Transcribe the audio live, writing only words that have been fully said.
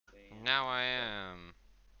Now I am.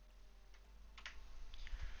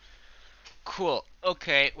 Cool.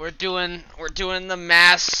 Okay, we're doing the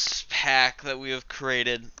mass pack that we have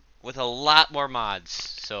created with a lot more mods.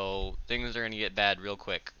 So things are gonna get bad real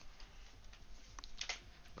quick.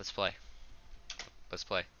 Let's play. Let's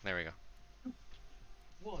play. There we go.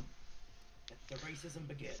 One. Let the racism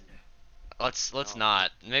begin. Let's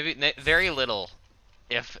not. Maybe very little,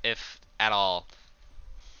 if at all.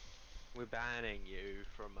 We're banning you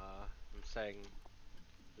from saying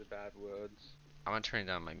the bad words. I'm gonna turn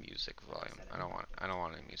down my music volume. I don't want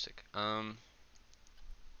any music.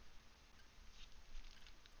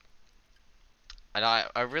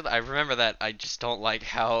 I remember that I just don't like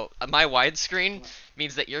how my widescreen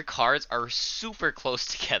means that your cards are super close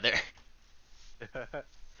together.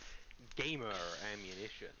 Gamer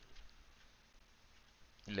ammunition.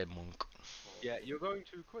 Le monk. Yeah, you're going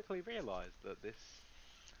to quickly realize that this.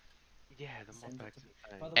 Yeah, the mod pack's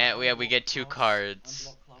insane. And we get 2 cards.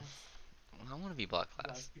 I'm block class. I want to be block You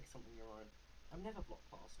class. guys pick something your own. I'm never block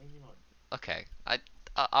class. Leave me alone. Okay,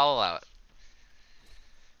 I'll allow it.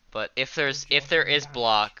 But if there is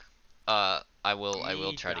block, I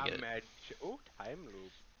will try to get it. Oh, time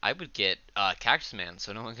loop. I would get Cactus Man,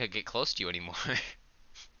 so no one could get close to you anymore.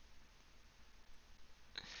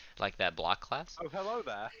 Like that block class. Oh, hello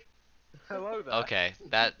there. Hello there. Okay,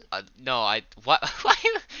 that no, what?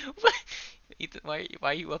 Ethan, why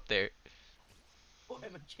are you up there? Why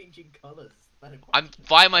am I changing colors?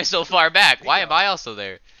 Why am I so far back? Why am I also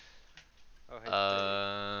there? Oh, hey,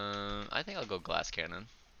 I think I'll go glass cannon.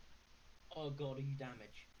 Oh god, are you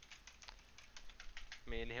damage?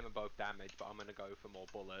 me and him are both damaged, but I'm gonna go for more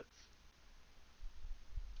bullets.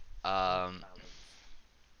 Actually,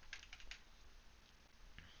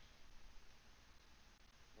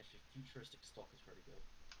 futuristic stock is pretty good.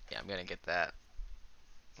 Yeah, I'm gonna get that.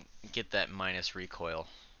 Get that minus recoil.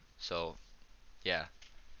 So, yeah.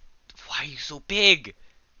 Why are you so big?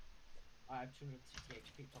 I have 260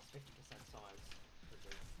 HP plus 50% size.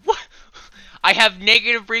 What? I have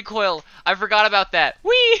negative recoil. I forgot about that.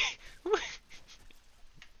 Whee!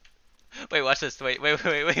 Wait, watch this. Wait. No.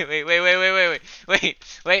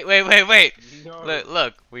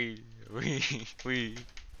 Look.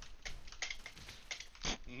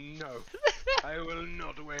 No. I will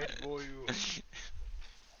not wait for you.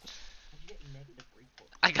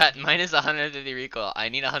 I got minus 150 recoil. I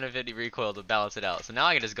need 150 recoil to balance it out. So now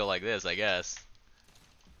I can just go like this, I guess.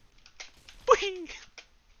 Whee!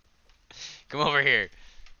 Come over here.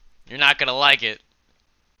 You're not gonna like it.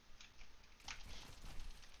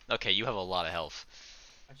 Okay, you have a lot of health.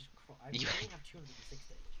 I only have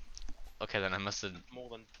 260. Okay, then I must have. More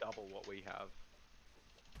than double what we have.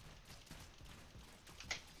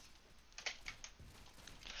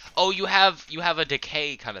 Oh, you have a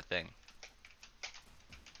decay kind of thing.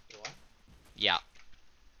 Do I? Yeah.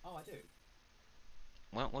 Oh, I do.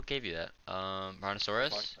 What gave you that?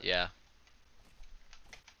 Brontosaurus? Yeah.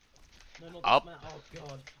 No, not Up. this man. Oh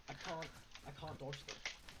god, I can't dodge them.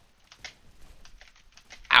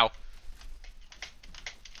 Ow.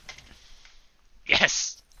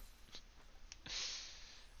 Yes.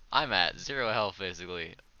 I'm at 0 health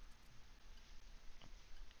basically.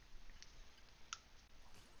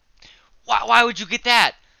 Why would you get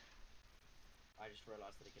that? I just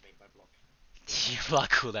realized that it can make my block. Your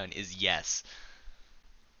block cooldown is yes.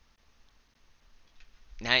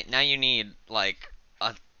 Now you need like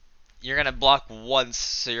you're gonna block once,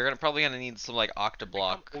 so you're probably gonna need some like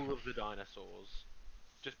octoblock. Become all of the dinosaurs.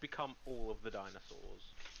 Just become all of the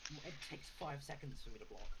dinosaurs. It takes 5 seconds for me to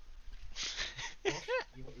block. Josh,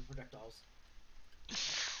 you got your projectiles.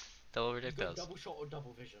 Double You projectiles. go double shot or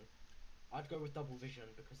double vision. I'd go with double vision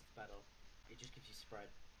because it's better. It just gives you spread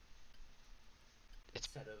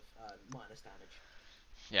instead of minus damage.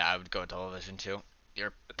 Yeah, I would go double vision too.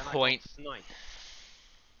 Your But then point. I got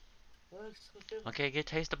snipe. Okay, get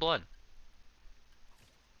taste of blood.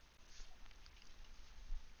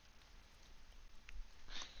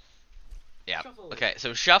 Yeah. Shuffle. Okay,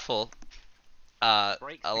 so shuffle.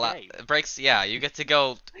 Breaks the game. Breaks. Yeah, you get to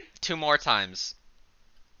go 2 more times,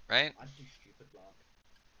 right? I'd do stupid block.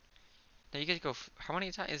 No, you get to go. How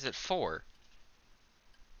many times? Is it 4?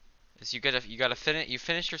 Is you gotta finish. You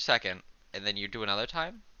finish your second, and then you do another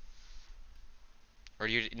time. Or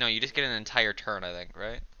you just get an entire turn, I think,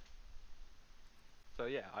 right? So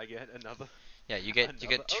yeah, I get another. Yeah, you get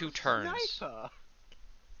 2 turns. Sniper.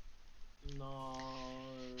 No.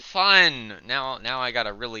 Fun. Now I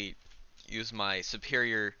gotta really use my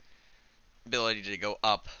superior ability to go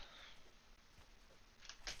up.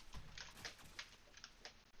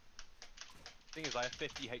 Thing is, I have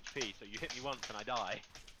 50 HP, so you hit me once and I die.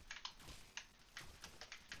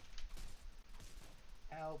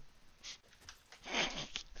 Help.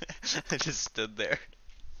 I just stood there.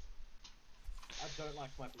 I don't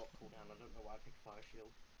like my block cooldown. I don't know why I picked Fire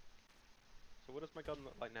Shield. So what does my gun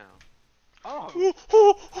look like now?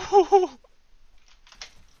 Oh!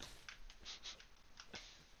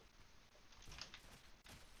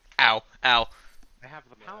 Ow, ow. I have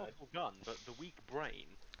the powerful gun, but the weak brain.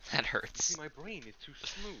 That You hurts. see, my brain is too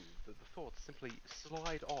smooth that the thoughts simply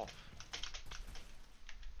slide off.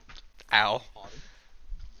 Ow. Pardon?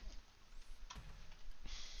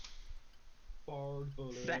 Forward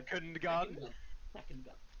bullet. Second gun. Second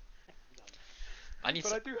gun. Second gun. I need But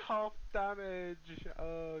some. I do half damage.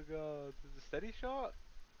 Oh god. Is it a steady shot?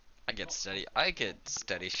 I get steady. I get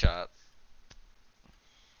steady shot.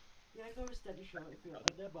 Yeah, go a steady shot if you're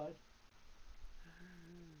never mind.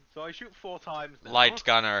 So I shoot 4 times now. Light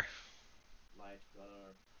gunner. Light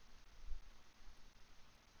gunner.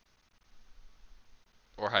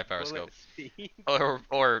 Or hyperscope. Bullet speed.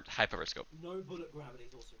 Or hyperscope. No bullet gravity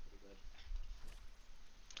is also pretty good.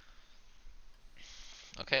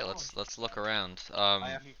 Okay, Oh, let's look around.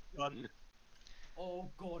 I am done.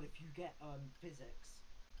 Oh god, if you get physics.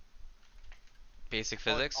 Basic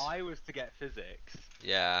Oh, if physics. I was to get physics.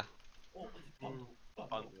 Yeah. Oh, bundle.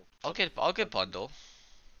 Bundle. I'll get bundle.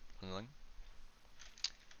 Bundling.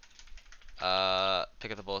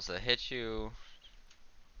 Pick up the bullets that hit you.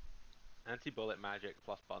 Anti-bullet magic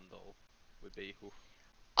plus bundle would be. Oof.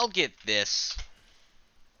 I'll get this.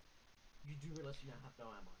 You do realize you now have no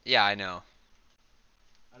ammo. Yeah, I know.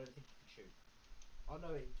 I don't think you can shoot. Oh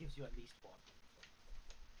no, it gives you at least one.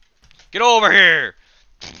 Get over here!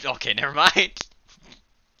 Okay, never mind.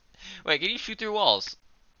 Wait, can you shoot through walls?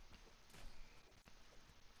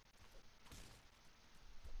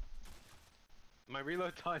 My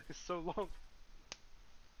reload time is so long.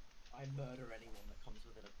 I murder anyone that comes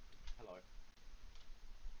within a... Hello.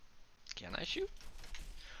 Can I shoot?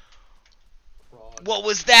 Prod. What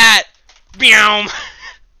was that? Meow!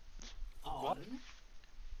 Oh,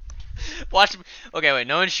 Watch me. Okay, wait,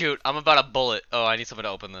 no one shoot. I'm about a bullet. Oh, I need someone to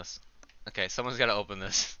open this. Okay, someone's gotta open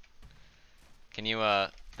this. Can you,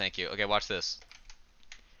 thank you. Okay, watch this.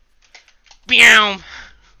 Meow!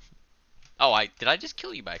 Oh, did I just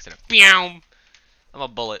kill you by accident? Meow! I'm a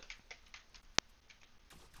bullet.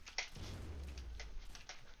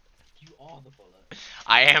 you are the bullet.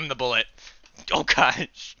 I am the bullet. Oh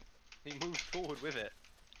gosh. He moves forward with it.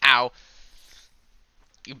 Ow.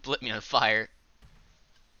 You lit me on fire.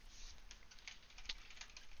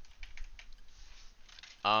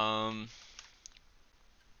 Blit,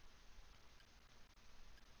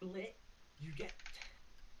 you get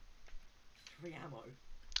 3 ammo.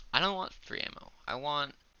 I don't want 3 ammo. I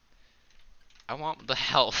want the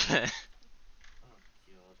health. Oh god.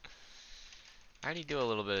 I already do a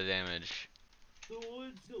little bit of damage. The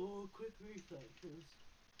woods or quick reflexes.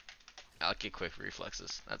 I'll get quick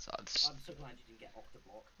reflexes. That's odds. I'm so glad you didn't get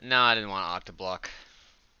Octoblock. No, I didn't want Octoblock.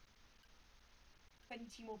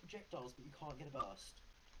 20 more projectiles, but you can't get a burst.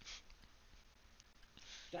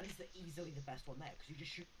 That is easily the best one there, because you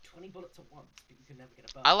just shoot 20 bullets at once, but you can never get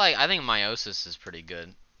a burst. I think Meiosis is pretty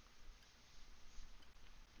good.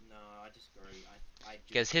 No, I disagree. I do.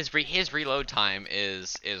 Because his reload time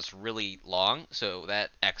is really long, so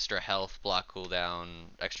that extra health, block cooldown,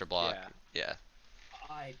 extra block, yeah.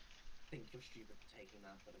 I think you're stupid for taking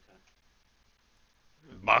that, but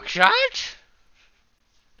okay. Buckshot?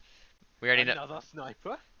 We already know. Another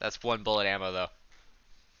sniper. That's 1 bullet ammo though.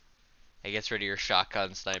 It gets rid of your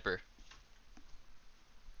shotgun sniper.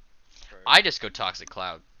 True. I just go Toxic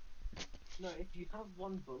Cloud. No, if you have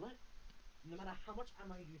 1 bullet, no matter how much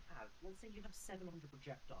ammo you have, let's say you have 700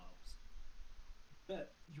 projectiles,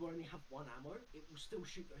 but you only have 1 ammo, it will still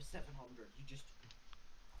shoot those 700. You just...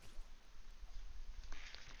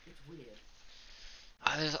 It's weird.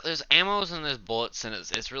 There's ammos and there's bullets, and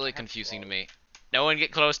it's really confusing to me. No one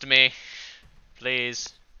get close to me,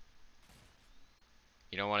 please.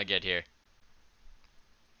 You don't want to get here.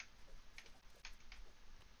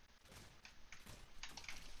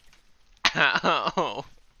 Ow.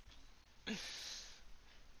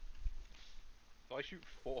 So I shoot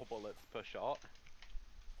 4 bullets per shot.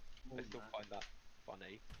 More I than still that. find that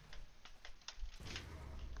funny.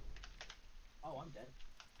 Oh, I'm dead.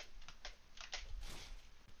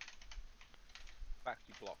 Fact,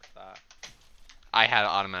 you blocked that. I had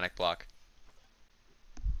an automatic block.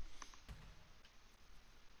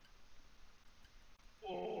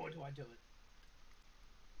 Oh, do I do it?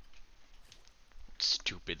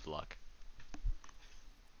 Stupid luck.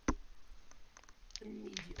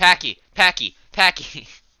 Immediately. Packy! Packy! Packy!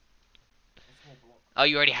 That's more block. Oh,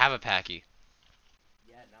 you already have a Packy.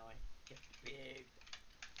 Yeah, now I get big.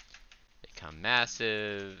 become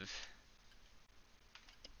massive.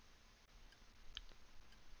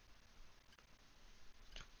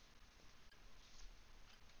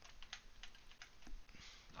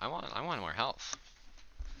 I want more health.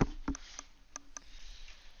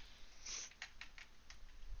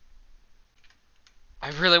 I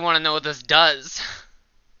really want to know what this does.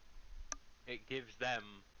 It gives them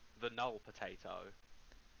the null potato.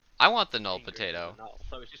 I want the null Increases potato. the null.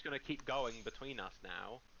 So it's just gonna keep going between us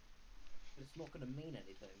now. It's not gonna mean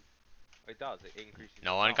anything. It does. It increases.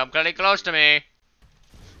 No the one null. come pretty close to me.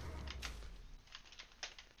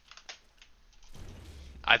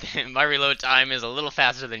 I think my reload time is a little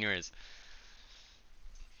faster than yours.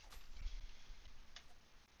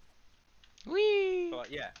 Whee!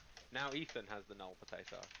 But yeah, now Ethan has the null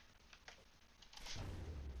potato.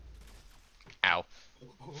 Ow.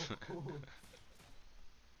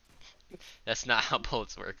 That's not how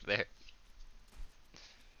bullets work there.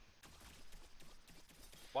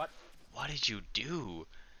 What? What did you do?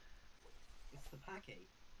 It's the packy.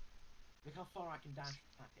 Look how far I can dash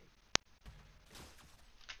with packy.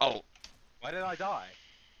 Oh, Why did I die?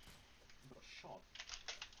 You got shot.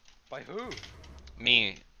 By who?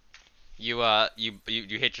 me. You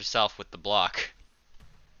you hit yourself with the block.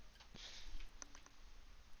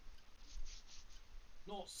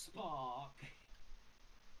 Not Spark.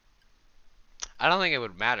 I don't think it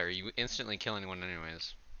would matter. You instantly kill anyone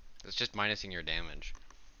anyways. It's just minusing your damage.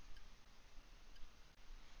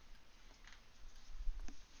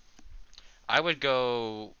 I would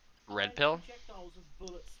go red pill. Projectiles of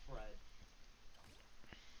bullet spread.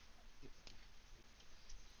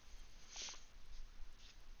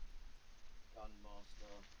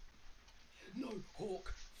 Gunmaster. No,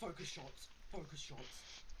 Hawk. Focus shots. Focus shots.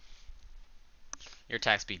 Your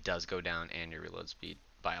attack speed does go down and your reload speed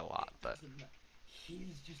by a lot, but Doesn't matter.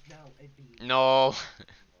 He's just now a beam. no. I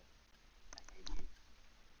hate you.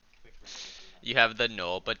 Quick reload, You have the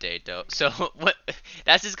null potato. So what?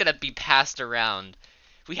 That's just gonna be passed around.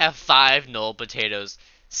 We have 5 null potatoes.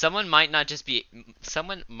 Someone might not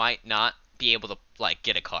be able to like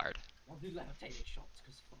get a card. I'll do levitating shots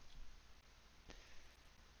because fuck.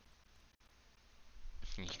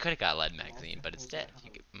 You could have got lead Well, magazine, I'll but also instead have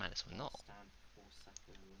you a- get -1 I'll null. stand for 4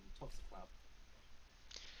 seconds. Toxic cloud.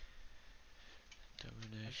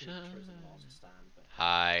 I should have chosen last stand, but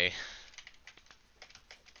Hi.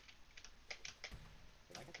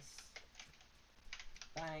 did I get this?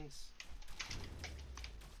 Thanks.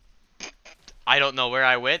 I don't know where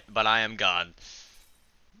I went, but I am gone.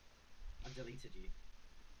 I deleted you.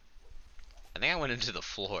 I think I went into the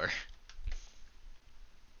floor.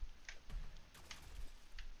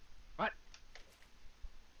 What?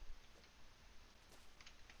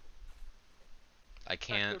 I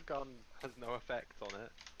can't. Your gun has no effect on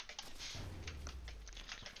it.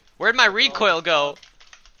 Where'd my Oh, God. recoil go?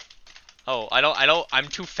 Oh, I'm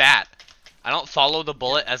too fat. I don't follow the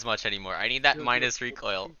bullet as much anymore. I need that minus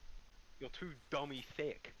recoil. You're too dummy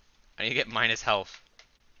thick. I need to get minus health.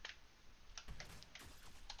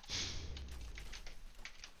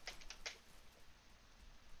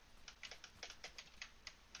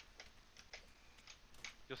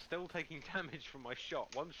 You're still taking damage from my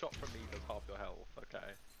shot. One shot from me does half your health. Okay.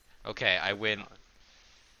 Okay, I That's win. nice.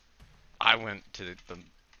 I went to the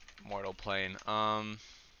mortal plane.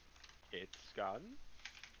 It's gun.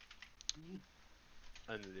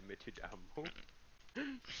 Unlimited ammo.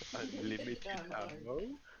 Unlimited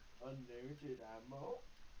ammo. Unlimited ammo.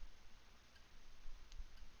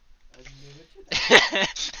 Unlimited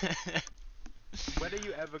When are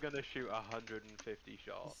you ever gonna shoot 150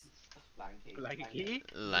 shots? Lanky. Lanky?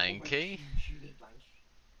 Lanky. Shoot it, Lanky.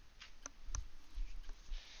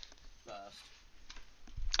 Burst.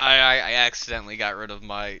 I accidentally got rid of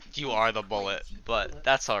my. You are the bullet, but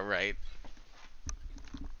that's all right.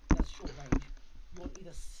 That's short range. You want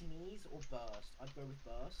either sneeze or burst. I'd go with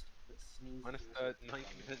burst, but sneeze. Minus is also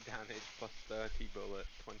 90% damage plus 30 bullets,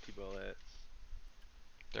 20 bullets.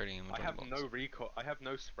 30 and I 20 have bullets. no recoil. I have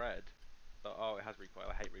no spread. Oh, it has recoil.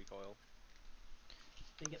 I hate recoil.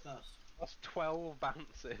 Then get burst. That's 12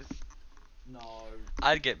 bounces. No.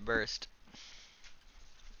 I'd get burst.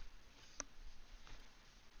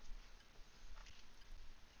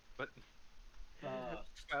 But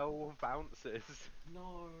Burst. 12 bounces.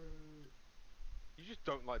 No. You just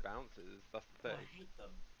don't like bounces. That's the I thing. hate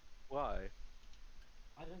them. Why?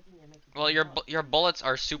 I don't think they make. Well, your bullets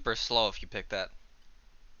are super slow if you pick that.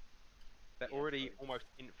 They're Yeah, already true. almost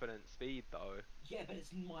infinite speed though. Yeah, but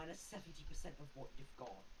it's minus 70% of what you've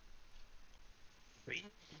got. Big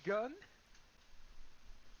gun?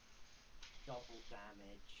 Double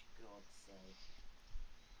damage. God's sake.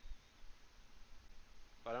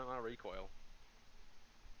 I don't know how to recoil.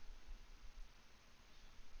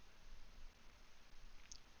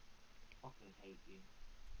 Fucking hate you.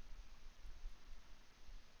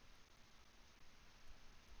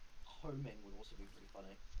 Homing would also be pretty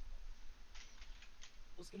funny.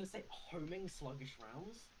 I was gonna say homing sluggish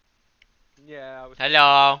rounds. Yeah, I was thinking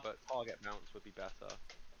Hello. that, but target bounce would be better.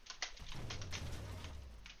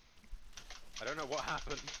 I don't know what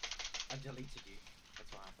happened. I deleted you.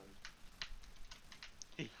 That's what happened.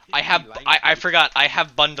 I forgot. I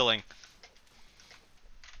have bundling.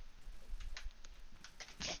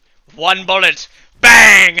 One bullet.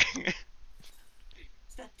 Bang! Is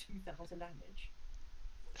that 2,000 damage?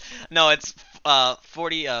 No, it's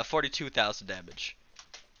 42,000 damage.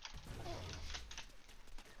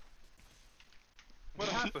 What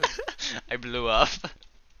happened? I blew up.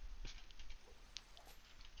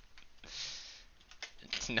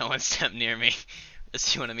 No one stepped near me.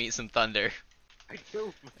 Unless you want to meet some thunder. I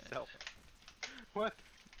killed myself. What?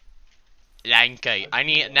 Yankee. I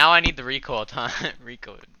need the recoil time.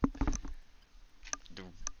 recoil. The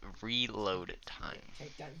reload time.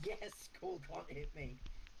 Take that. Yes, Cole can't hit me.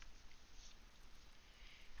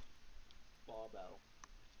 Barbell.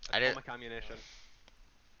 I did. Atomic ammunition.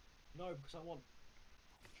 No, because I want.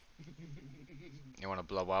 You want to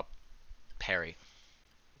blow up? Parry.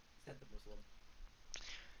 Said the Muslim.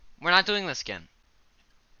 We're not doing this again.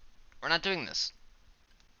 We're not doing this.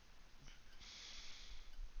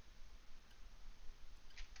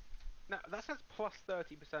 No, that says plus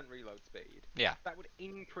 30% reload speed. Yeah. That would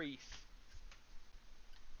increase.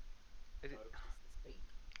 Is it? No, 'cause it's the speed.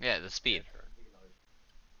 Yeah, the speed. Yeah, sure. Reload.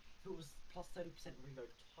 If it was plus 30% reload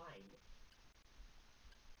time,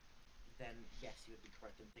 then yes, you would be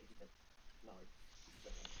correct in thinking that. No, you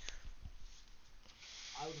don't.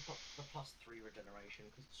 I would have got the plus 3 regeneration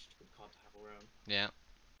because it's just a good card to have around. Yeah.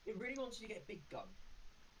 It really wants you to get a big gun.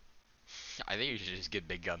 I think you should just get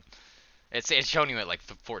big gun. It's shown you it like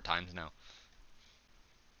 4 times now.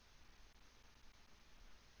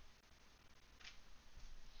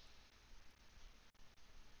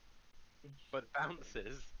 But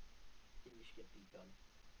bounces. I think you should get big gun.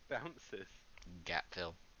 Bounces. Gap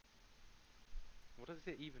fill. What does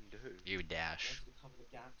it even do? You dash. Once you cover the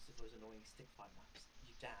gaps of those annoying stick fight maps,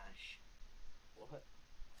 you dash. What?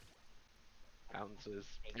 Bounces.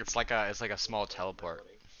 It's like a small teleport.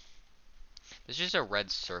 It's just a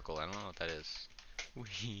red circle. I don't know what that is.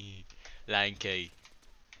 Wee. Lanky.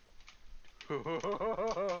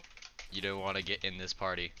 You don't want to get in this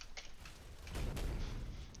party.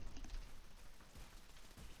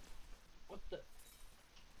 What the?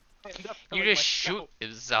 I end up You killing just shoot myself.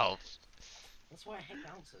 himself. That's why I hate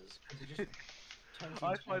bouncers. Because it just turns you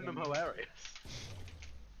I into find them fucking- hilarious.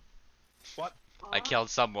 What? I killed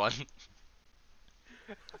someone.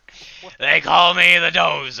 What? They call me the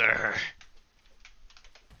dozer.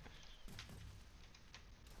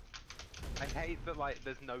 I hate that like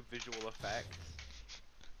there's no visual effects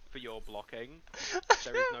for your blocking.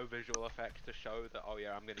 There is no visual effect to show that, oh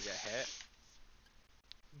yeah, I'm gonna get hit.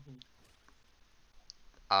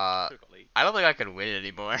 Should've got leaked. I don't think I can win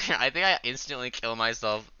anymore. I think I instantly kill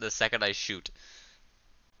myself the second I shoot.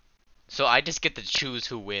 So I just get to choose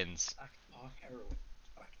who wins. Actar heroin.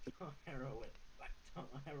 Actar heroin.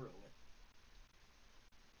 Actar heroin.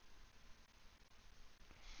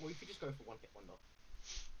 Well, you could just go for one hit wonder.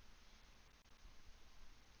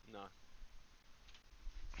 No.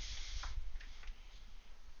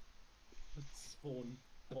 Spawn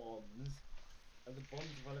bombs. Are the bombs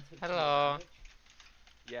relative Hello. to the damage?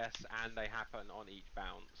 Yes, and they happen on each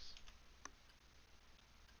bounce.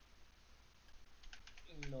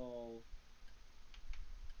 No.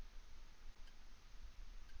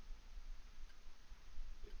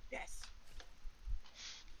 Yes.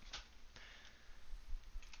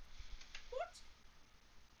 What?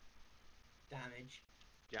 Damage.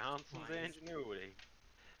 Johnson's Nice. ingenuity.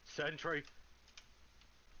 Sentry.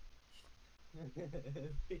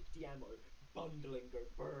 50 ammo. Bundling go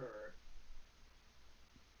brrr.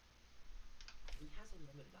 He has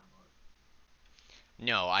unlimited ammo.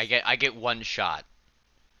 No, I get one shot.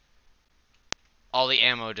 All the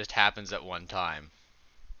ammo just happens at one time.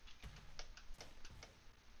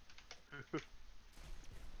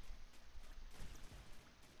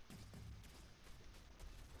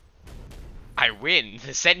 I win.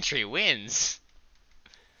 The sentry wins.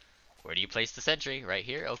 Where do you place the sentry? Right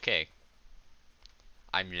here? Okay.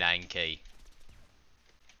 I'm lanky.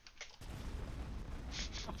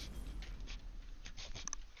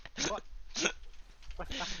 What?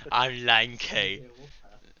 What happened? I'm lanky. Yeah, what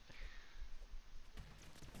the-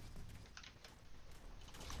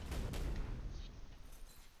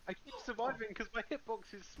 I keep surviving because my hitbox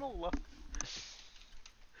makes it smaller.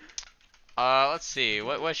 Let's see.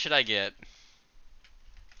 What should I get?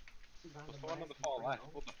 What's the one on the far left?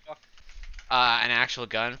 What the fuck? An actual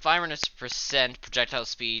gun. 500% projectile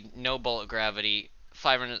speed, no bullet gravity.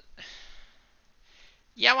 500.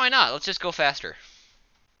 Yeah, why not? Let's just go faster.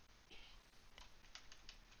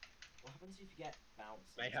 What happens if you get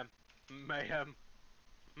bounces? Mayhem. Mayhem.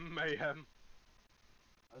 Mayhem.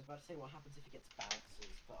 I was about to say what happens if he gets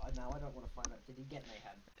bounces, but now I don't want to find out. Did he get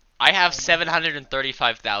mayhem? I have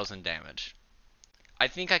 735,000 damage. I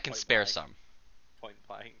think I can Point spare blank. some. Point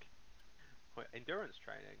blank. Endurance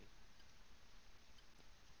training.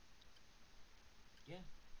 Yeah.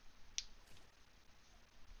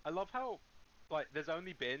 I love how, like, there hasn't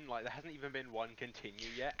even been one continue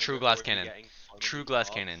yet. and True we're glass already cannon. getting so True many glass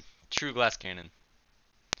parts. cannon. True glass cannon.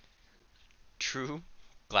 True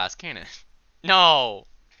glass cannon. No!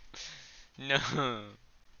 No.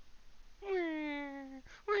 Wanna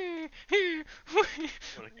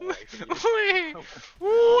get away from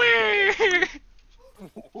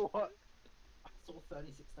What? I saw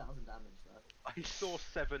 36,000 damage there. I saw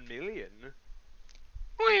 7 million.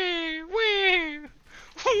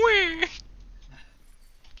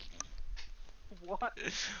 What?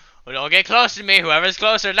 Well, don't get close to me. Whoever's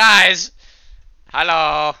closer dies.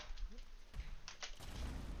 Hello.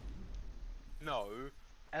 No,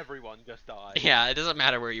 everyone just dies. Yeah, it doesn't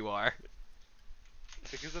matter where you are.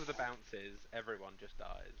 Because of the bounces, everyone just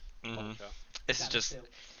dies. Mhm. Vulture. This is just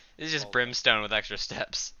Vulture. brimstone with extra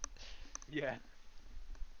steps. Yeah.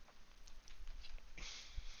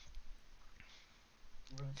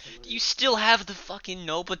 You still have the fucking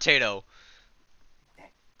no potato.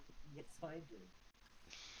 Yes, I do.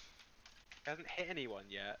 Hasn't hit anyone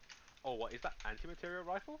yet. Oh, what is that? Anti-material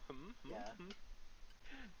rifle? Yeah.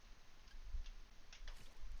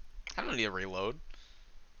 I don't need a reload.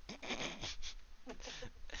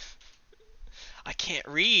 I can't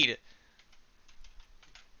read.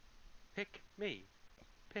 Pick me.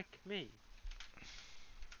 Pick me.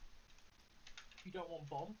 You don't want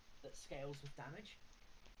bomb that scales with damage?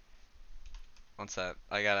 What's that?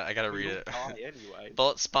 I gotta read You'll it. die anyway.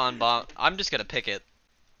 Bullet spawn bomb. I'm just gonna pick it.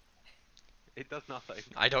 It does nothing.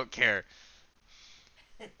 I don't care.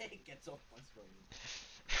 It gets off my screen.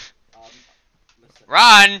 Listen.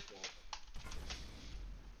 Run!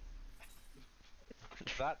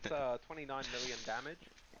 That's 29 million damage.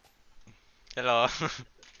 Hello.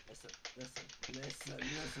 Listen.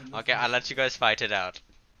 Okay, I'll let you guys fight it out.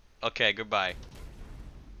 Okay, goodbye.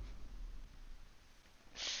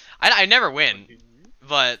 I never win,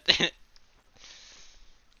 but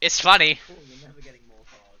it's funny. Cool, you're never getting more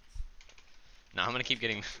cards. No, I'm gonna keep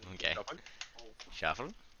getting. Okay. Shuffle.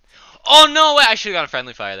 Shuffle. Oh no! Wait, I should have gone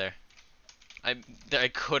friendly fire there. I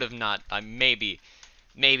could have not. I maybe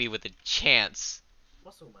with a chance.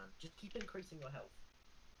 Muscle man, just keep increasing your health.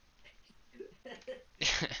 I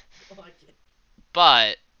like it.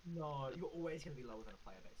 But No, you're always gonna be lower than a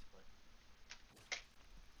player, basically.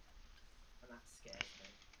 And that scares me.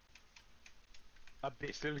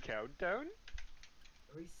 Abyssal countdown?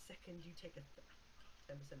 Every second you take a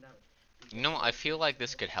 10% damage. you know, I feel like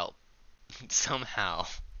this could help somehow.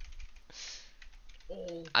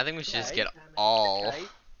 All I think we should just get damage. all.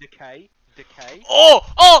 Decay.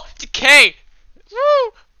 Oh, decay!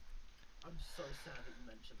 Woo! I'm so sad that you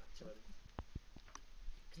mentioned that to him.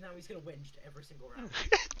 Because now he's gonna whinge to every single round.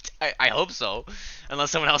 I hope so,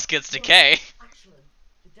 unless someone else gets decay. Actually,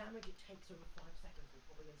 the damage it takes over 5 seconds will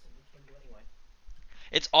probably instantly kill you anyway.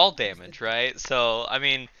 It's all damage, right? So I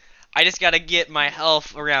mean, I just gotta get my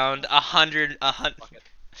health around 100. I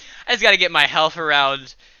just gotta get my health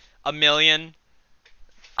around 1,000,000.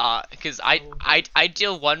 Because I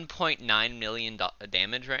deal 1.9 million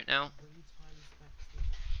damage right now. 3 times max.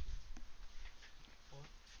 What?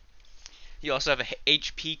 You also have a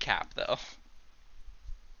HP cap though.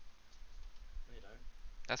 No, you don't.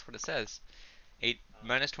 That's what it says.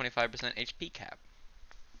 Minus 25% HP cap.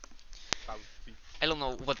 I don't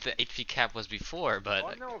know what the HP cap was before, but.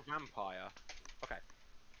 I'm now a vampire. Okay.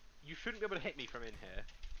 You shouldn't be able to hit me from in here.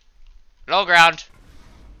 Low ground.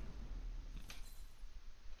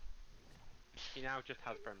 He now just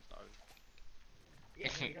has brimstone. Yeah,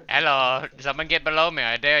 there you go. Hello, someone get below me,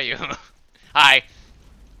 I dare you. Hi.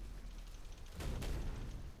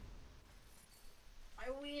 I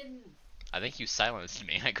win! I think you silenced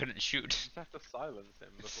me, I couldn't shoot. You just have to silence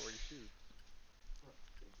him before he shoots.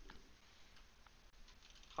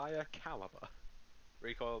 Higher caliber.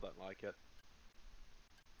 Recoil, don't like it.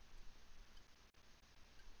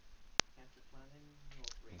 Careful planning or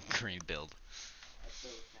green? Green build. I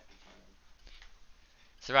built careful planning.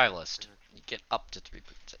 Survivalist. You get up to 3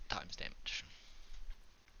 times damage.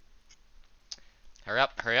 Hurry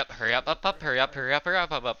up, hurry up, hurry up, up, hurry up, hurry up, hurry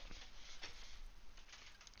up, up.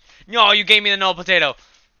 No, you gave me the null potato!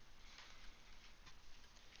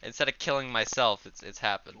 Instead of killing myself, it's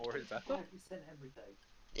happened. Or is that? Why have you sent everything?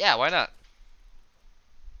 Yeah, why not?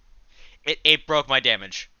 It broke my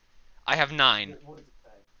damage. I have 9. What does it say?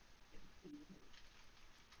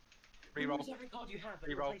 Reroll. Remove every card you have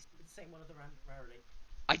and Reroll. replace it with the same one of the random rarity.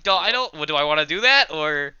 I don't, what, do I want to do that,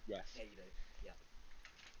 or? Yes. Yeah, you do. Yeah.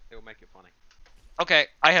 It will make it funny. Okay,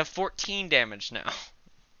 I have 14 damage now.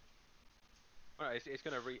 Alright, it's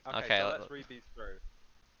gonna read. Okay, Okay, so let's read these through.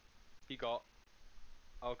 He got.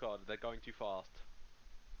 Oh god, they're going too fast.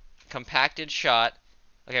 Compacted shot.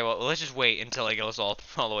 Okay, well, let's just wait until it goes all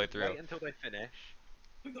the way through. Wait until they finish.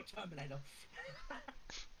 We got Terminator.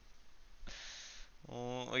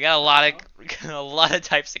 We got a lot of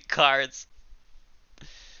types of cards.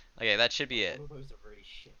 Okay, that should be it. All of those are really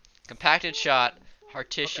shit. Compacted shot,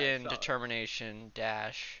 partition, Okay, so- determination,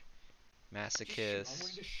 dash, Just shoot. I want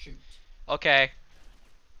masochist. you to shoot. Okay,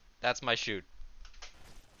 that's my shoot.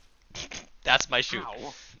 That's my shoot.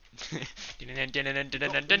 Ow.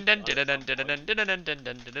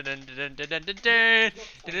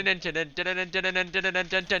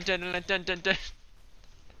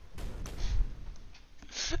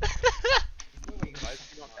 Why is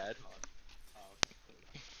he not dead?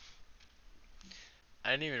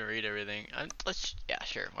 I didn't even read everything. Yeah,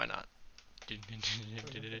 sure, why not?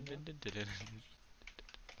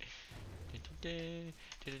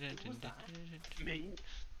 Me?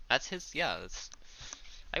 That's his. Yeah,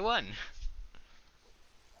 I won.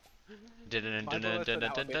 My bullets went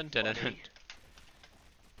out a bit funny.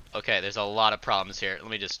 Okay, there's a lot of problems here. Let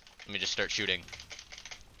me just start shooting.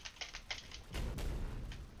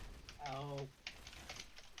 Oh.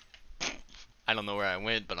 I don't know where I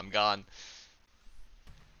went, but I'm gone.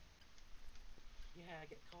 Yeah, I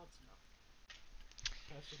get cards now.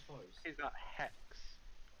 Curse of foes. Is that Hex?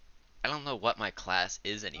 I don't know what my class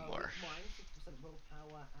is anymore. Mine, 50%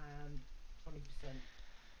 willpower and 20%.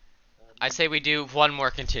 I say we do one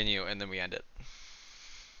more continue and then we end it.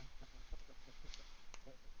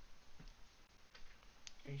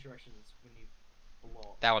 Change directions when you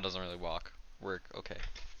block. That one doesn't really work. Okay.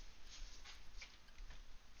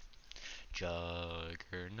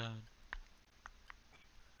 Juggernaut.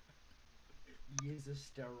 Years of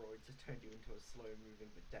steroids have turned you into a slow-moving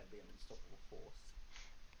but deadly unstoppable force.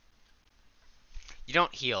 You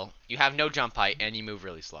don't heal. You have no jump height and you move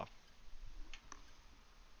really slow.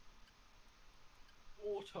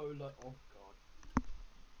 Oh god.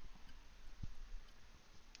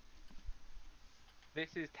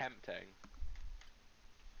 This is tempting.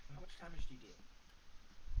 How much damage do you deal?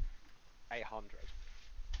 800.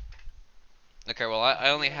 Okay, well I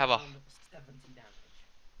only have 70 damage.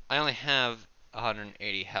 I only have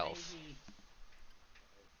 180 health. Maybe...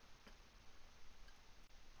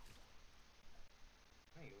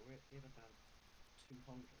 Hey, you're at about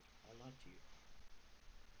 200. I lied to you.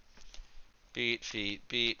 Beat feet,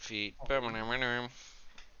 beat feet. What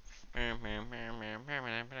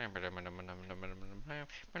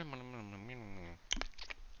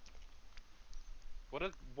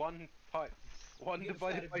is one You get a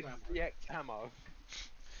divided third by of your ammo. 3x ammo?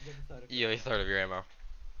 You get a third of You have a third of your ammo.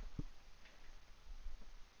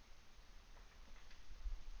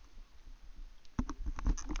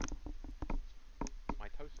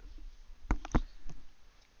 Mitosis.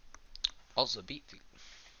 Also beat feet.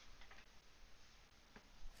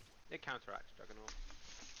 It counteracts Juggernaut.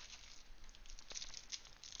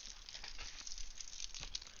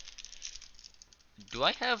 Do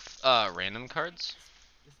I have random cards?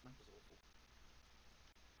 This map is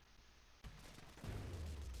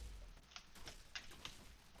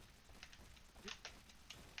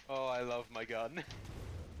awful. Oh, I love my gun.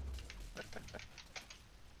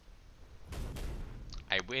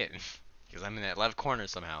 I win. Because I'm in that left corner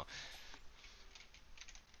somehow.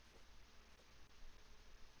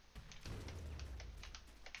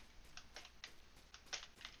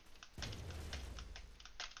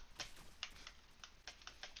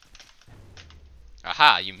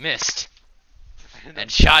 Aha, you missed.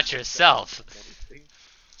 And shot yourself.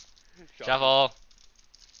 Shuffle.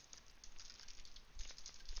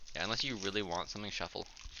 Yeah, unless you really want something, shuffle.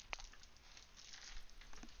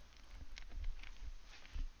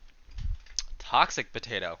 Toxic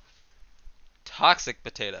potato. Toxic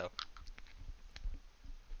potato.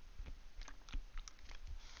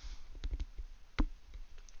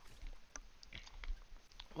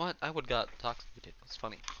 What? I would got toxic potato. It's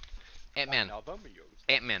funny. Ant-Man.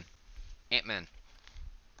 Ant-Man. Ant-Man.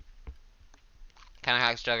 Kinda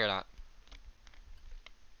hacks Juggernaut.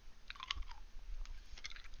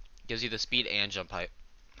 Gives you the speed and jump height.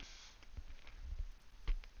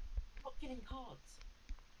 Stop getting cards.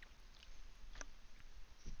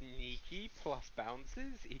 Sneaky plus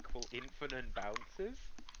bounces equal infinite bounces?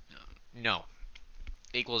 No.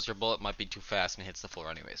 Equals your bullet might be too fast and hits the floor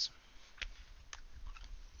anyways.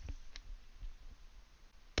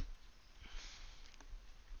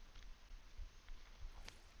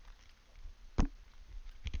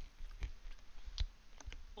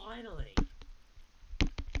 Finally.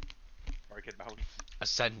 Very good bounce.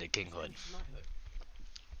 Ascend to kinghood. Ascend to knighthood.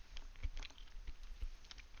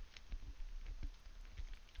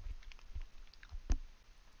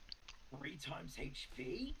 3 times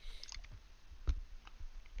HP?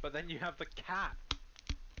 But then you have the cat.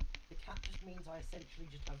 The cat just means I essentially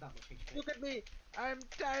just have that much HP. Look at me! I'm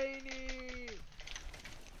tiny!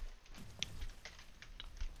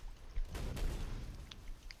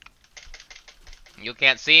 You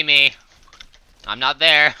can't see me. I'm not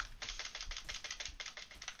there.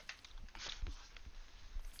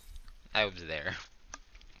 I was there.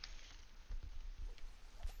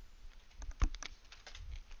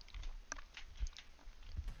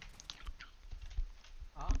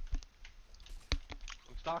 Huh?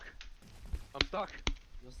 I'm stuck. I'm stuck.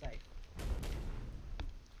 You're safe.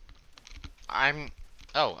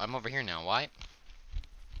 Oh, I'm over here now. Why?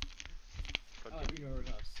 Oh, Continue. you know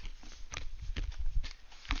reverse.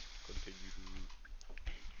 Continue.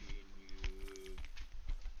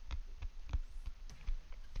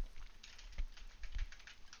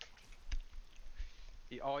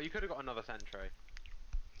 Oh, you could have got another sentry.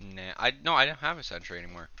 Nah, I don't have a sentry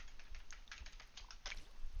anymore.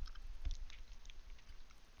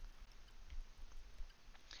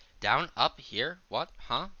 Down, up, here, what?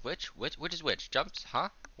 Huh? Which is which? Jumps? Huh?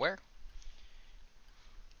 Where?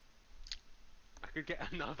 I could get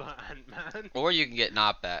another Ant-Man. Or you can get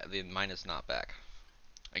not back, the minus not back.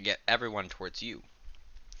 And get everyone towards you.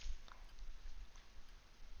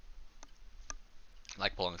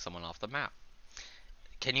 Like pulling someone off the map.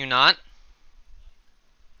 Can you not?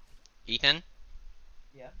 Ethan?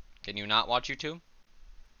 Yeah? Can you not watch YouTube?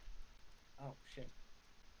 Oh, shit.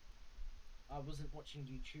 I wasn't watching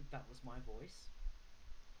YouTube, that was my voice.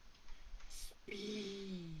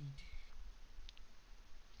 Speed!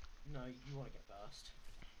 No, you want to get burst.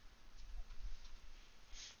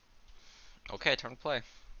 Okay, time to play.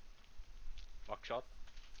 Buckshot.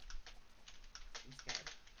 I'm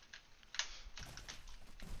scared.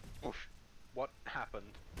 Oof. What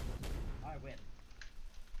happened? I win.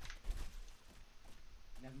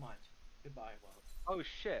 Never mind. Goodbye, world. Oh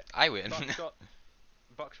shit. I win.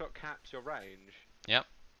 Buckshot caps your range. Yep.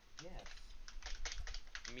 Yes.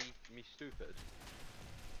 Me stupid.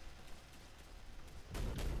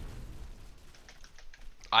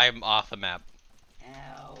 I'm off the map.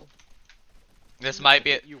 Hell. This might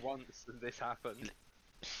be I it. hit you once and this happened.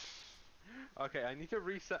 Okay, I need to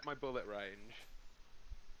reset my bullet range.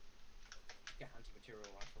 Get anti-material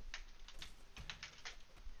rifle.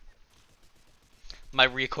 My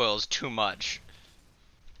recoil's too much.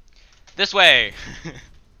 This way!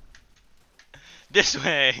 This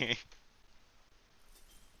way!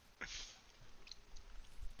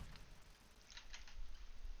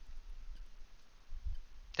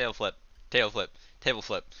 Tail flip, tail flip, table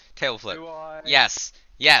flip, tail flip. Do I? Yes,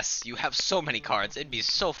 yes, you have so many cards. It'd be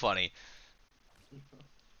so funny.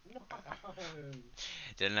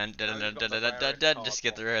 No. Just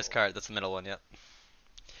get the rarest card. That's the middle one. Yep.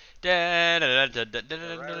 Oh god,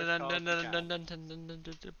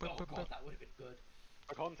 that would have been good.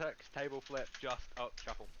 For context, table flip just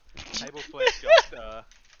shuffle. Table flip just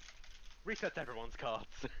resets everyone's cards.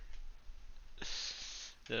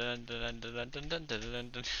 And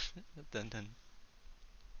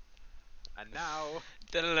now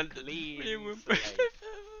clean slate.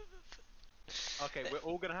 Okay, we're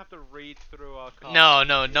all gonna have to read through our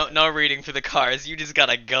cards. No reading for the cards. You just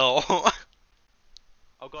gotta go.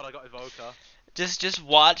 Oh god, I got Evoker. Just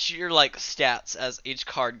watch your like stats as each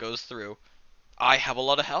card goes through. I have a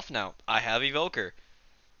lot of health now. I have Evoker.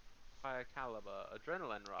 Fire Caliber,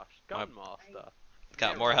 Adrenaline Rush, Gunmaster.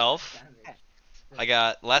 Got more health. I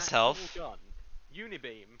got less health. Gun,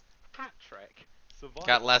 Unibeam, Hat Trick, Survivor,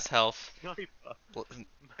 Got less health. Sniper,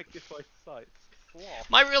 Magnified Sights, Sloth.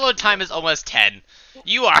 My reload time is almost 10.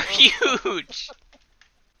 You are huge.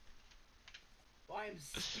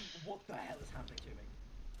 What the hell is happening to me?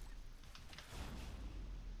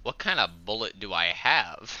 What kind of bullet do I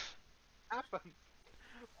have? Happened?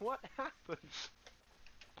 What happened?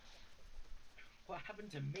 What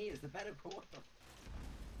happened to me is the better quarter.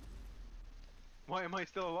 Why am I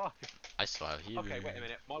still alive? I still have healing. Okay, wait a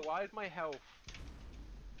minute. Why is my health?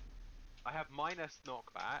 I have minus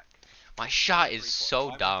knockback. My shot minus is recoil. so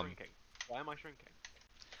Why am I dumb. shrinking? Why am I shrinking?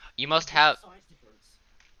 You must What's have. the size difference?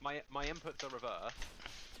 My inputs are reversed.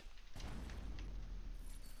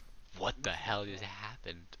 What the Must be hell wrong. just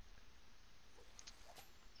happened?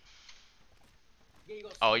 Yeah, you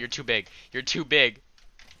got Oh, size you're too difference. big. You're too big.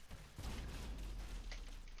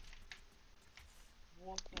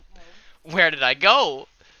 What the hell? Where did I go?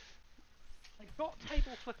 I got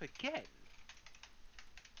table flip again.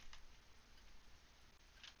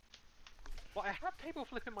 Well, I have table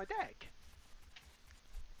flip in my deck.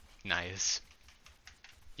 Nice.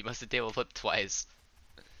 You must have table flipped twice.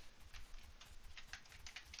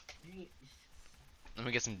 You Let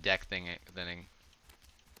me get some deck thinning.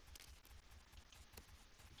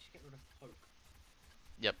 just get rid of poke.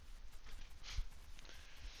 Yep.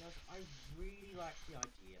 Guys, I really like the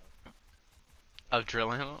idea. Of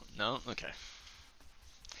drill ammo? No? Okay.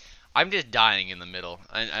 I'm just dying in the middle.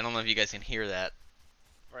 I don't know if you guys can hear that.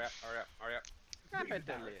 Hurry up, hurry up, hurry up. Really Rapid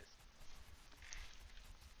bad. delete.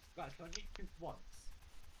 Guys, can I just shoot once?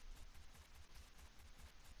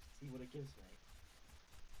 See what it gives me.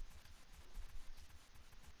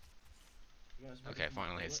 You guys ready Okay, for my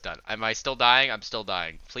finally it's bullet? done. Am I still dying? I'm still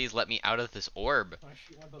dying. Please let me out of this orb. Can I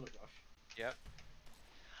shoot my bullet, Josh? Yep.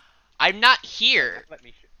 I'm not here. Let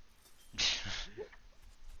me shoot.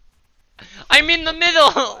 I'm in the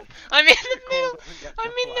middle. I'm in the Call middle. doesn't get to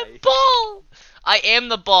I'm in play. the ball. I am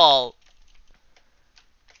the ball.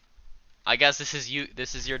 I guess this is you.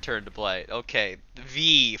 This is your turn to play. Okay,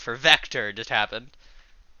 V for vector just happened.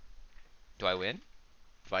 Do I win?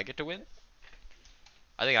 Do I get to win?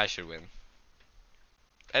 I think I should win.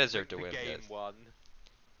 I deserve to the win. game Guys. won.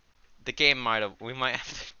 The game might have. We might have.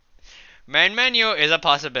 To, main menu is a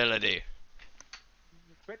possibility.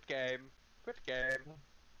 Quit game. Quit game.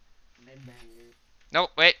 Main menu. No,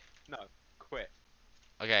 wait. No. Quit.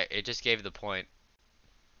 Okay, it just gave the point.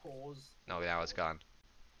 Pause. No, now it's gone.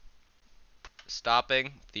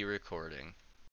 Stopping the recording.